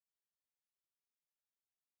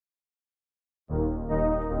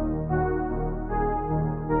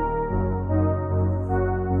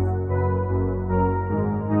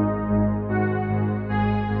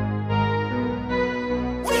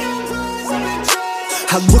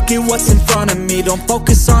I look at what's in front of me, don't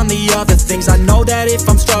focus on the other things. I know that if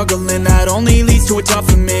I'm struggling, that only leads to a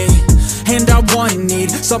tougher me. And I want and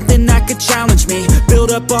need something that could challenge me,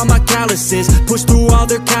 build up all my calluses, push through all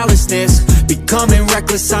their callousness. Becoming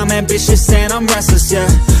reckless, I'm ambitious and I'm restless, yeah.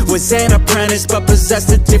 Was an apprentice but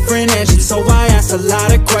possessed a different engine, so I asked a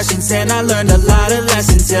lot of questions and I learned a lot of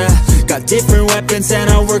lessons, yeah. Got different weapons and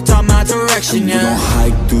I worked on my direction, yeah. We gon'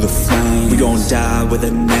 hike through the flame, we gon' die with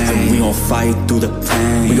a name. We gon' fight through the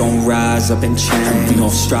pain, we gon' rise up and change. We gon'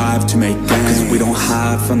 strive to make gains, cause we don't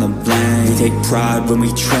hide from the blame. We take pride when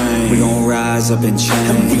we train, we gon' rise up and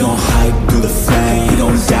change. We gon' hike through the flame, we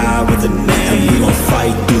gon' die with a name. We gon'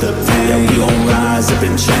 fight through the pain, yeah, we gon' rise up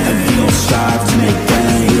and change. We gon' strive to make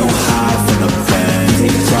gains, we don't hide from the pain. We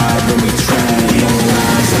take pride when we train, we gon'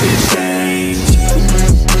 rise up and change.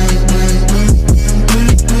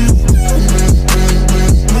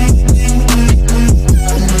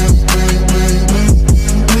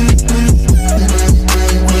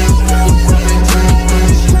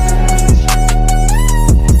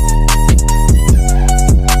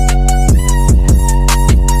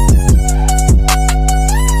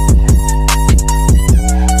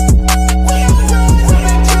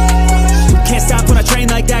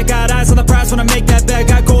 When I make that bet,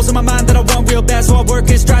 got goals in my mind that I want real bad, so I work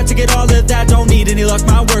and strive to get all of that. Don't need any luck,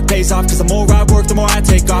 my work pays off, cause the more I work, the more I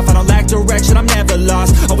take off. I don't lack direction, I'm never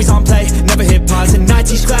lost, always on play, never hit pause. And I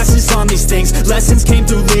teach classes on these things, lessons came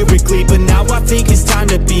through lyrically, but now I think it's time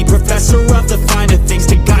to be professor of the finer things,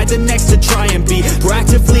 to guide the next, to try and be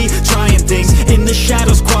proactively trying things in the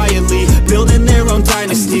shadows quietly, building their own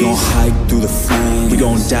dynasty. And we gon' hike through the flame, we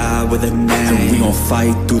gon' die with a name. We gon'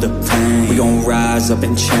 fight through the pain, we gon' rise up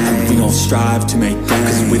and change. We gon' strive to make gains,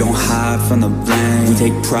 cause we don't hide from the blame. We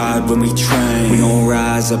take pride when we train, we gon'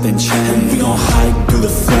 rise up and change. We gon' hike through the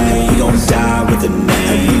flame, we gon' die with a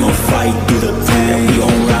name. We gon' fight through the pain, we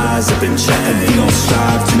gon' rise up and change.